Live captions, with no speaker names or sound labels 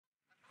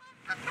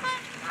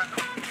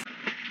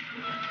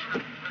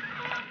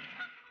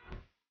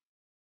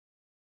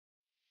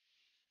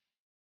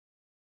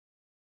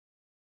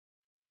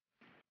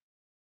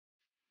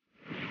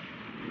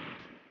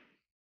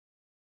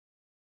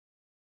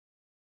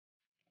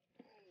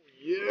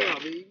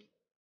Bobby.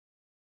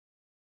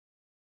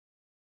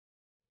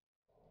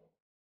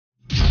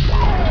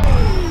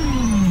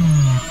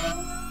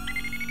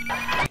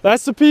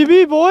 That's the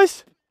PB,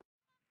 boys.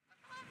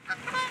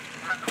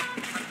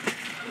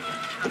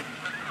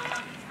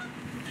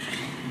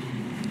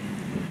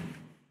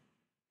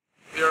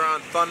 We're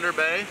on Thunder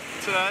Bay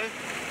today.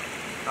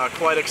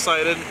 Quite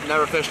excited.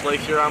 Never fished Lake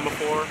Huron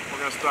before. We're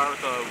going to start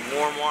with a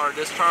warm water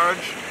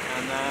discharge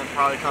and then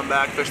probably come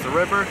back, fish the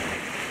river.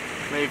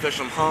 Maybe fish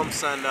some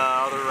humps and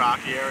other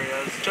rocky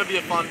areas. Should be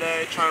a fun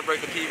day. Trying to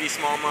break the PB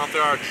smallmouth.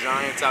 There are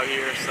giants out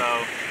here,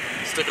 so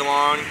stick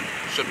along.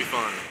 Should be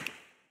fun.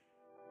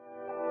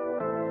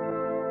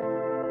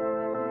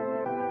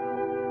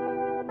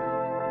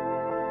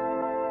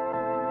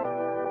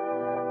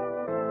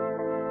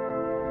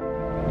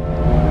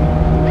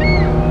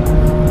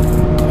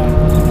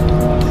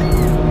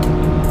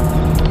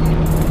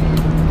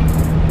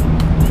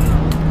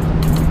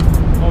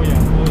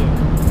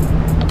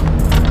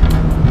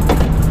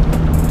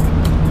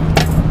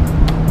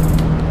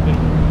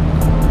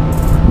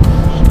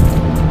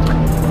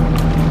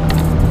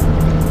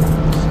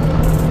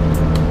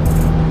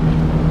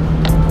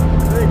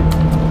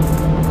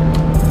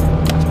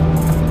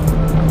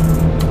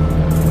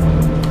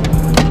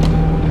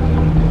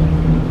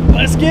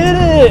 Let's get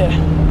it!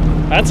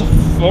 That's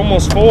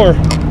almost 4.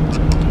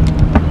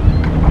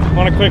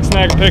 Want a quick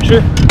snag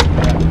picture?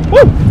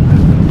 Woo!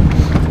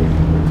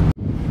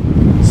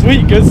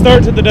 Sweet, good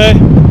start to the day.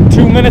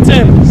 2 minutes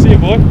in. See you,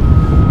 boy.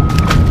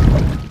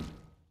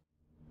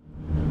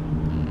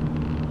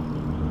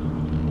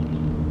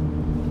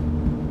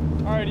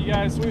 Alrighty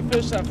guys, so we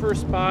fished that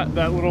first spot,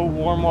 that little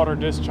warm water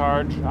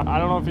discharge. I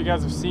don't know if you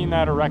guys have seen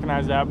that or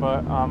recognize that,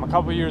 but a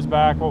couple years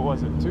back, what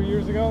was it, 2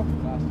 years ago?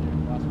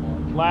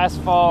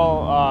 Last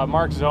fall,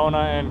 Mark Zona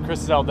and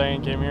Chris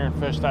Zaldane came here and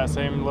fished that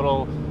same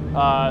little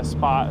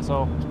spot.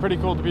 So it's pretty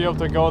cool to be able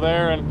to go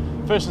there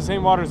and fish the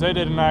same waters they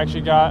did. And I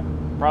actually got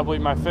probably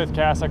my 5th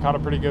cast. I caught a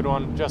pretty good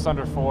one, just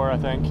under 4, I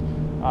think.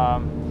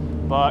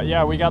 But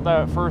yeah, we got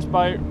that first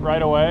bite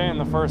right away in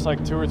the first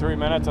like 2 or 3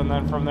 minutes. And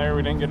then from there,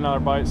 we didn't get another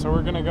bite. So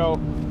we're gonna go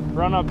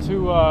run up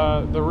to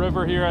the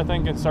river here, I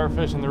think, and start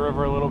fishing the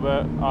river a little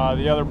bit.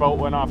 The other boat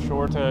went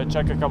offshore to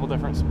check a couple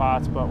different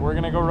spots, but we're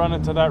gonna go run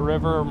into that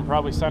river and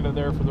probably send it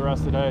there for the rest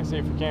of the day. See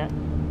if we can't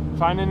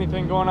find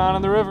anything going on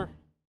in the river.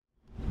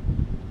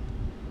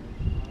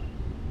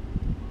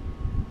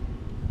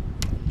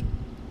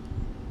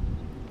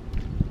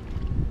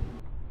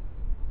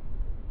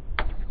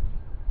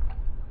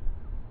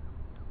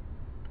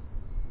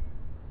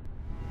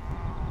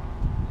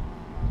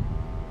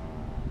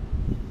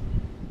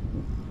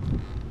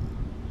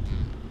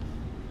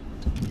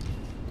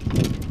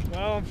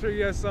 Well, I'm sure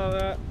you guys saw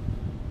that.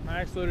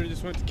 Max literally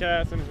just went to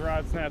cast and his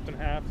rod snapped in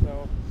half,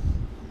 so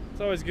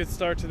it's always a good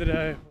start to the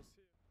day.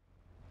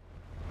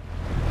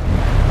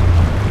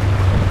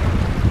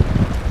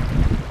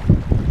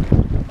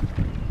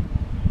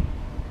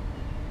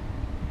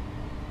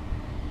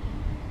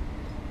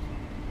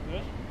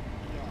 Fish?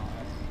 Yeah,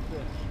 that's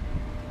fish.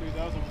 Dude,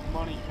 that was a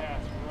money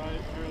cast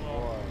right here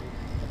low.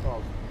 That's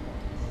all.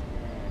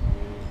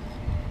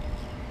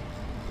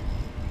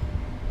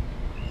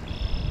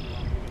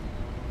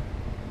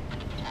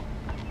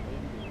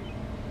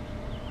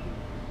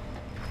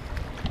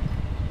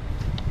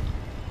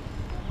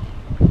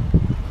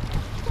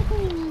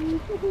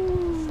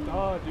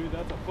 Oh, dude,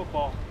 that's a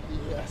football.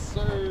 Yes,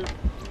 sir.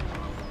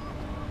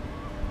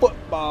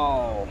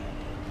 Football.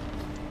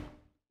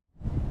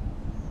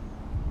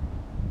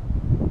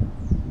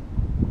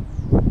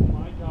 Oh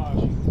my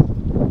gosh.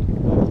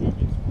 That's gonna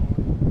be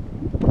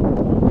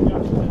smaller. We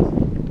got this.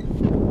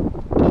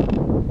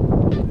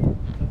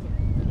 That's a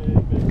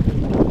big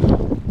fish.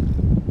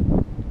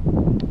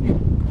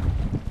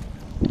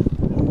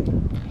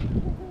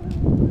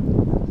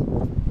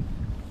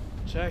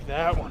 Check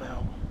that one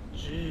out.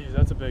 Jeez,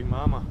 that's a big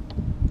mama.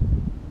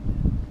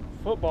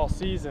 Football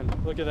season.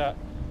 Look at that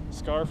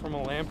scar from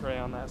a lamprey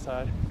on that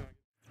side.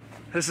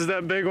 This is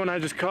that big one I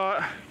just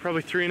caught.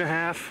 Probably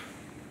 3.5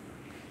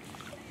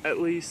 at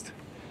least.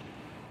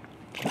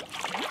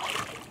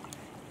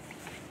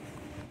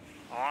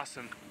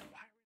 Awesome.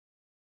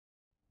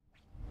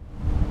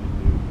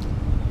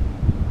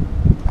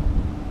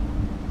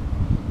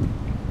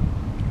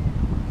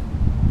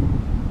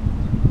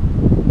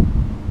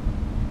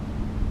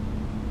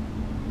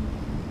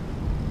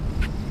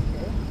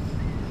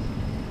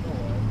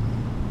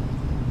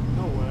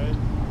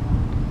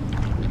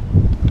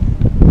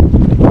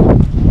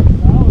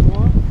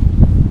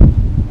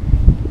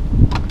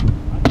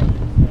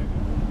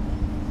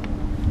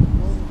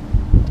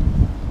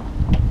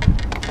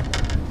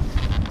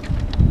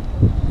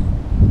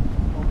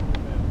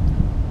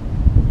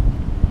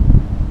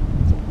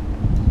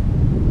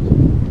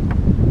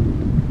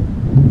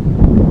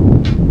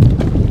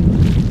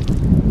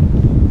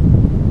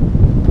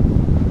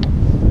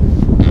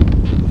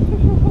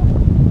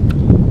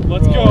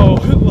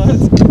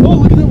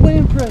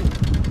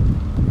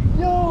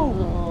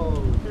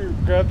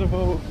 Grab the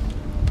boat.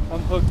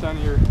 I'm hooked on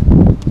your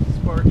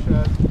spark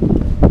shot.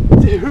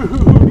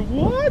 Dude,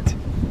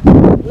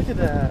 Look at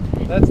that.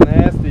 That's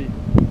nasty.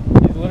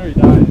 He's literally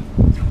dying.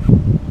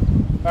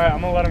 Alright,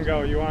 I'm gonna let him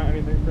go. You want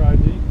anything for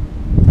IG?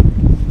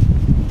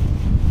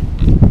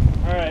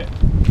 Alright.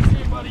 See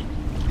you, buddy.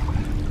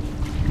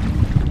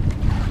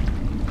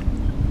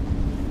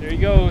 There he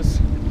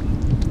goes.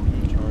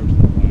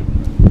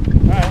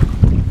 Alright.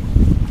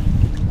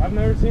 I've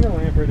never seen a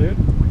lamper, dude.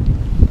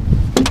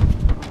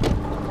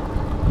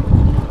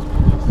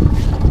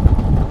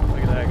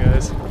 Look at that,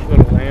 guys.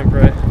 Little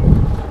lamprey.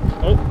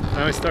 Oh,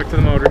 now he's stuck to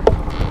the motor.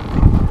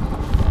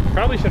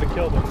 Probably should have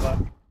killed him, but. So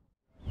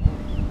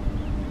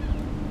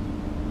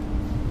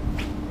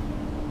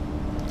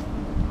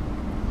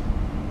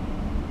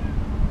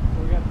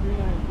we got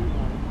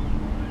 3929.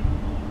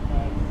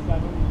 That's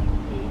 7,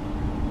 8.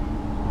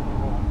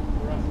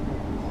 The rest of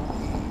it.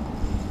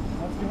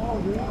 Let's go,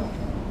 dude.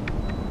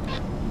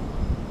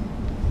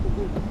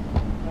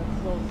 That's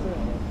so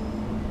sick.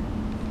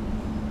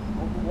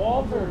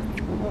 Walter!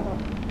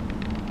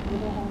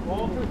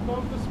 Walter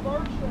thumped the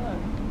spark shot.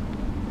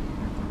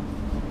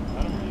 I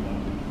don't believe that.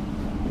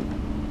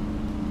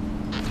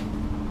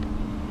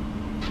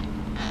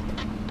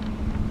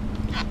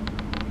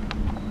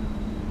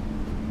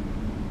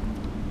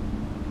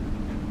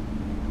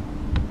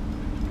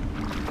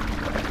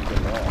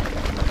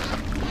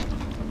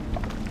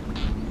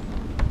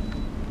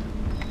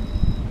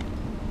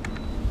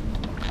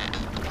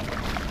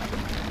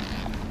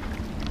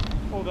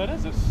 Oh, that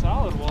is a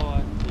solid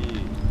walleye.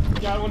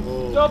 Got one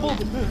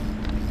doubled.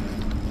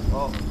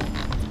 Oh.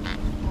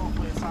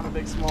 Hopefully it's not a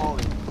big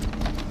smallie.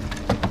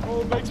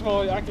 Oh, big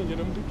smallie. I can get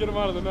him. Get him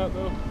out of the net,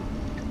 though.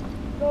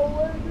 No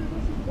way, dude.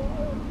 This is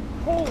wild.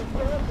 Holy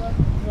crap. That's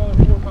another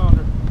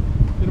 4-pounder.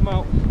 Get him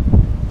out.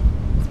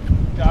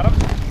 Got him.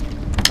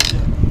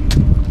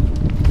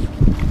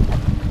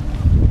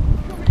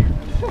 Come here.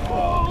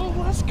 Oh,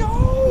 let's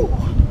go.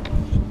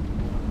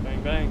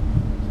 Bang, bang.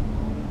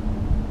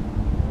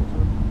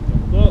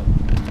 Look.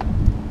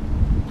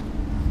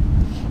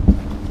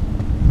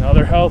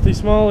 Another healthy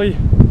smallie.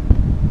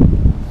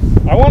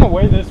 I want to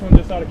weigh this one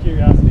just out of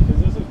curiosity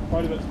because this is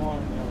quite a bit smaller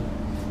than the other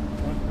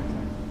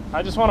one.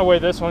 I just want to weigh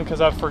this one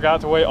because I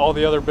forgot to weigh all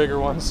the other bigger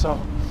ones, so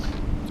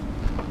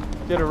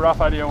get a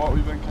rough idea of what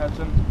we've been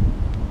catching.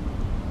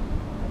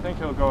 I think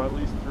he'll go at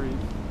least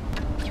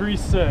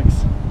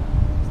 3.6.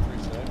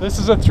 This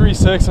is a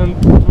 3.6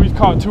 and we've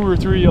caught 2 or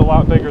 3 a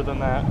lot bigger than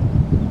that.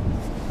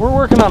 We're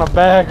working on a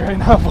bag right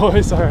now,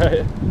 boys. All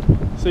right.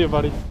 See you,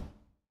 buddy.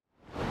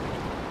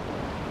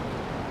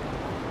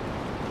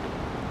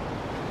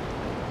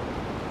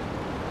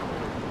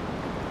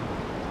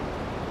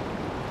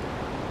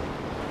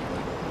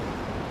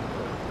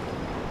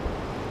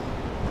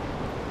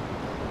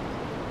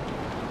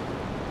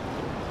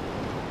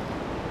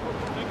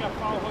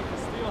 Foul hook a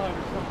steelhead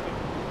or something.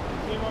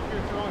 Came up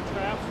here throwing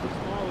traps for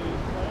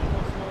smallies. I had no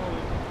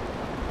smallie.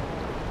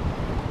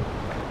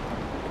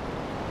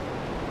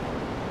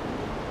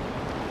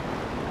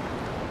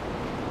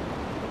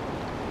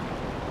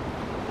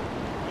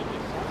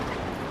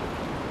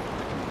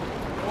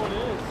 Oh, it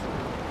is.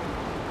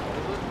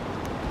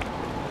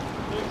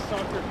 Big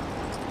sucker.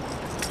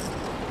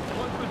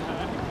 What the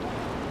heck?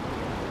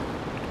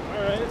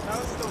 Alright, that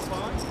was still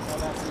fun. Oh,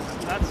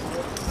 that's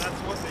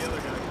what the other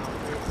guy caught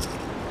too.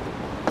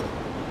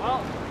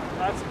 Well,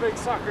 that's a big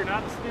sucker,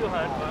 not a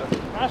steelhead, but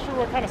not sure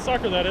what kind of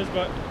sucker that is,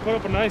 but put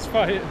up a nice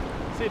fight.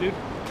 See you, dude.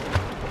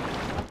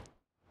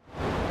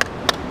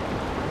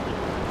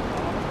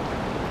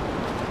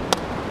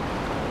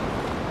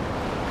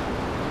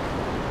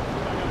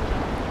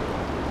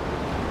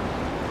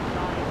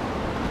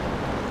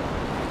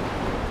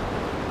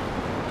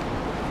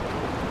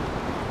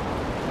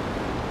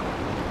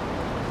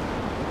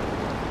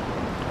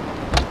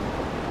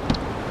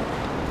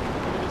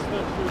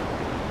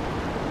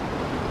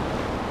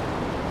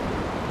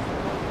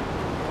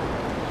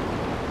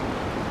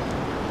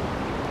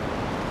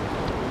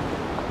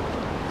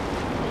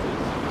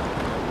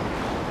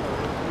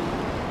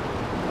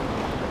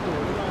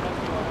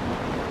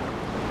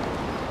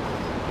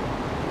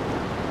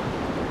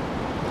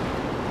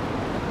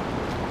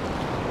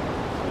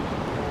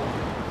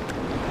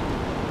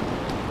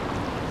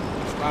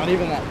 Not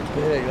even that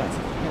big, that's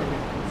the thing.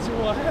 So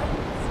what?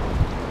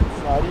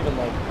 It's not even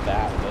like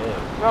that big.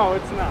 No,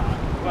 it's not.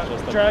 But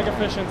Just drag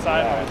efficient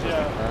sideways,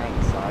 yeah. Just the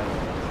current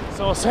sideways.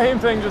 So same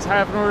thing just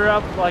happened. We were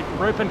up like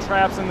ripping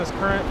traps in this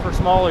current for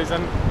smallies,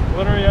 and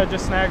literally I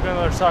just snagged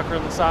another sucker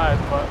in the side.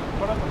 But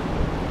what up?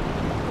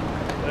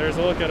 There's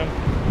a look at him.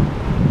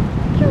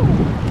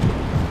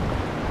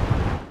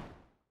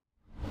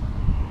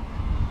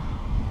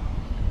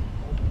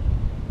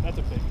 That's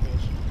a big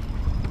fish.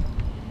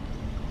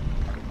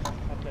 I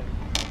think.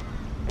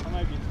 I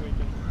might be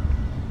tweaking.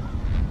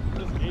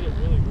 Just ate it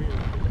really weird.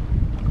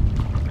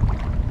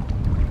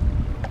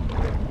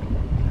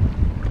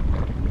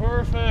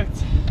 Perfect.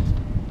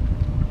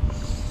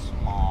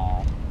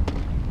 Small.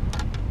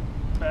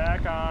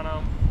 Back on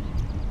him.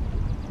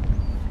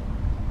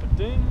 A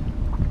ding.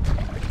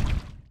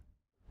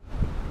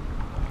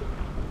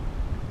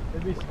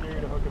 It'd be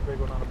scary to hook a big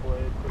one on a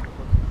blade.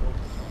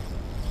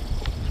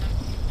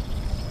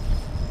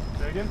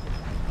 Digging?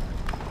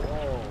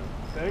 Whoa.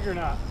 Big or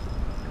not?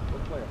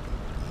 What's there?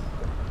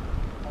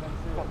 I didn't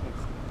see Fucking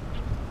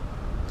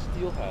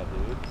steelhead,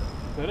 dude.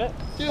 Did it?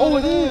 Dude, Oh,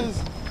 it is!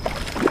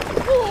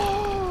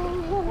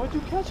 What'd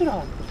you catch it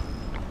on?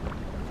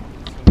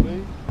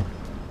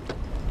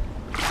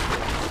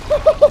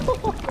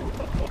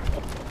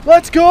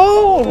 Let's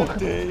go! Good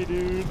day,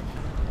 dude.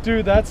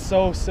 Dude, that's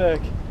so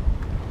sick.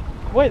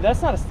 Wait,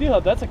 that's not a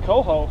steelhead, that's a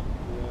coho.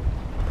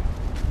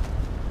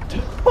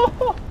 Yeah.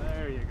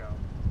 There you go.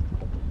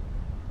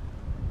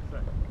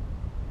 Sick.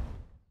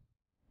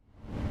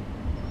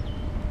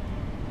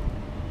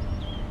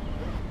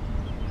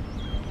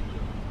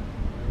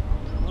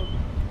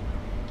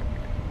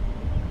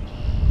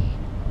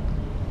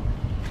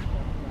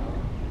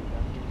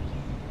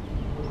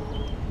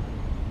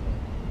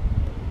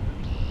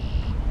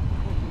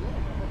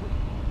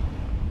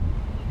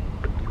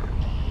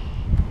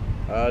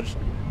 Just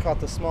caught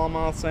the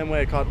smallmouth same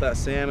way I caught that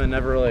salmon.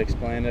 Never really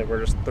explained it.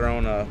 We're just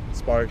throwing a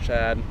spark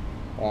shad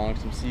along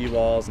some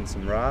seawalls and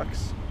some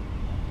rocks.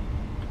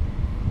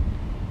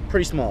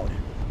 Pretty small.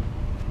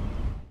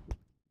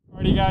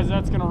 Alrighty guys,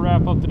 that's going to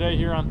wrap up today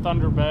here on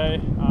Thunder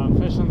Bay,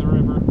 fishing the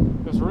river.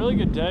 It was a really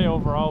good day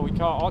overall. We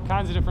caught all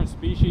kinds of different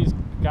species,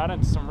 got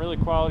into some really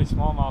quality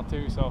smallmouth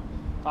too, so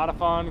a lot of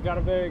fun. Got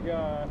a big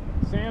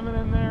salmon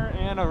in there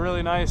and a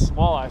really nice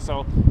walleye,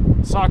 so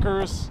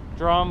suckers,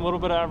 drum, a little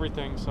bit of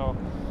everything. So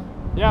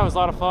yeah, it was a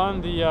lot of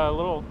fun. The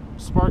little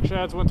spark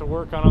shads went to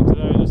work on them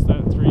today, just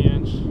that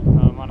 3-inch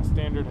on a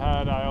standard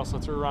head. I also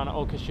threw around an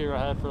Okashira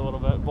head for a little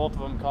bit. Both of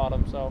them caught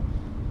them, so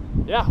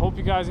yeah, hope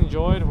you guys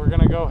enjoyed. We're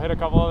gonna go hit a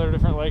couple other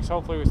different lakes.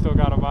 Hopefully we still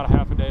got about a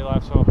half a day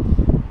left, so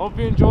hope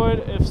you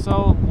enjoyed. If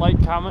so,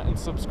 like, comment, and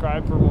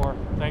subscribe for more.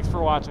 Thanks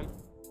for watching.